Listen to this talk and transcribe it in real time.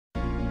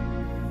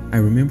I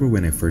remember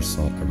when I first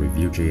saw a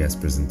Reveal.JS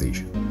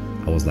presentation,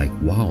 I was like,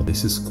 wow,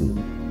 this is cool.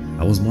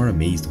 I was more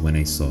amazed when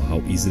I saw how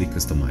easily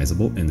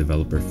customizable and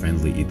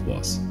developer-friendly it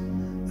was.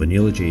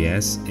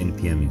 Vanilla.js,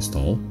 npm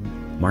install,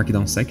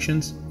 markdown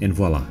sections, and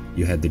voila,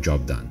 you had the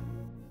job done.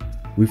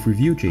 With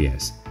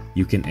Reveal.js,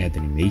 you can add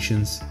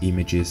animations,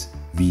 images,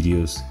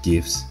 videos,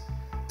 GIFs.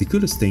 The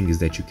coolest thing is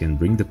that you can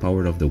bring the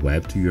power of the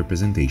web to your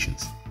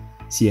presentations.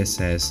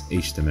 CSS,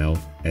 HTML,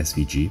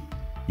 SVG,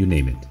 you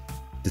name it.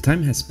 The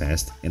time has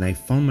passed and I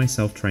found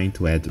myself trying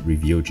to add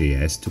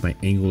Reveal.js to my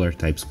Angular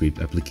TypeScript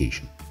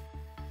application.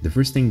 The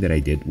first thing that I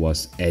did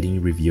was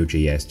adding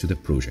Reveal.js to the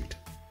project.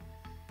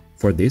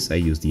 For this, I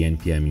used the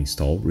npm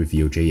install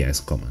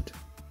Reveal.js command.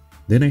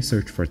 Then I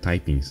searched for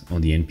typings on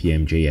the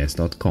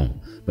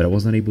npm.js.com, but I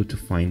was not able to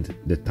find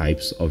the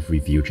types of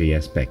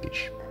Reveal.js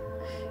package.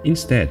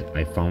 Instead,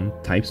 I found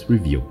types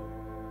reveal,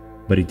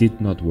 but it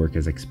did not work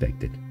as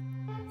expected.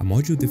 A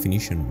module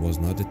definition was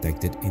not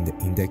detected in the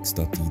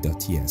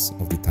index.t.ts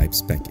of the types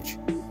package,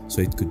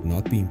 so it could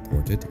not be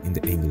imported in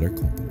the Angular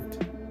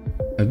component.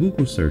 A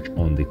Google search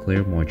on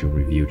declare module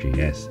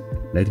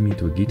Reveal.js led me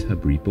to a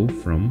GitHub repo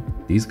from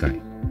this guy,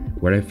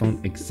 where I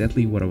found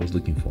exactly what I was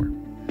looking for.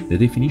 The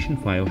definition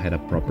file had a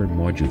proper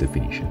module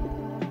definition.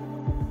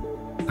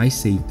 I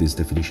saved this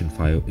definition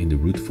file in the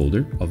root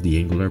folder of the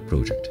Angular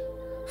project,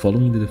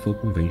 following the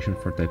default convention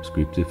for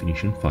TypeScript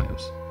definition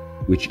files,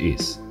 which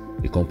is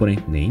the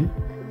component name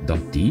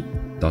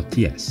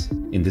 .d.ts,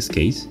 in this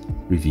case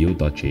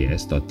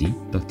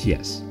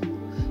reveal.js.d.ts.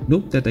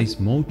 Note that a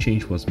small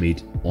change was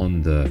made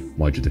on the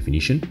module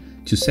definition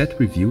to set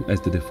Reveal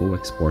as the default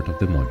export of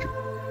the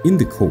module. In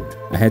the code,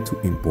 I had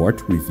to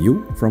import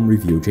Reveal from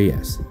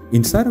Reveal.js.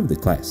 Inside of the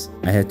class,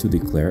 I had to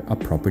declare a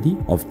property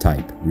of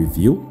type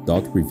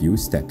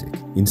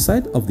reveal.revealStatic.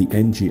 Inside of the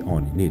ng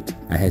on init,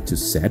 I had to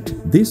set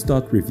this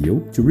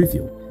 .reveal to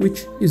reveal,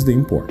 which is the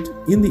import.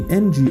 In the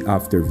ng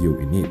after view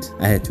init,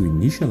 I had to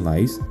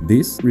initialize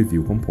this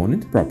reveal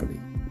component properly.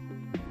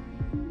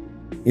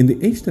 In the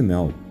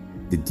HTML,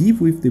 the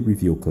div with the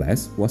reveal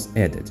class was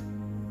added,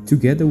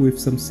 together with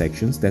some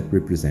sections that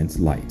represent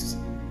lights.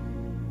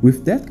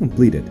 With that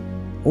completed,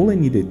 all I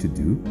needed to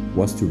do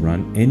was to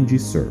run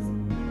ng-serve,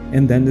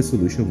 and then the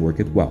solution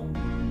worked well.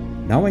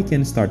 Now I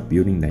can start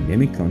building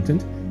dynamic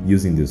content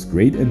using this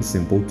great and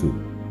simple tool.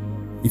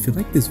 If you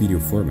like this video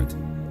format,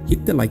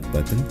 hit the like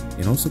button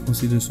and also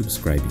consider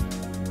subscribing.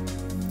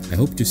 I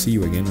hope to see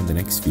you again on the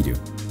next video.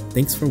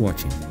 Thanks for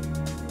watching.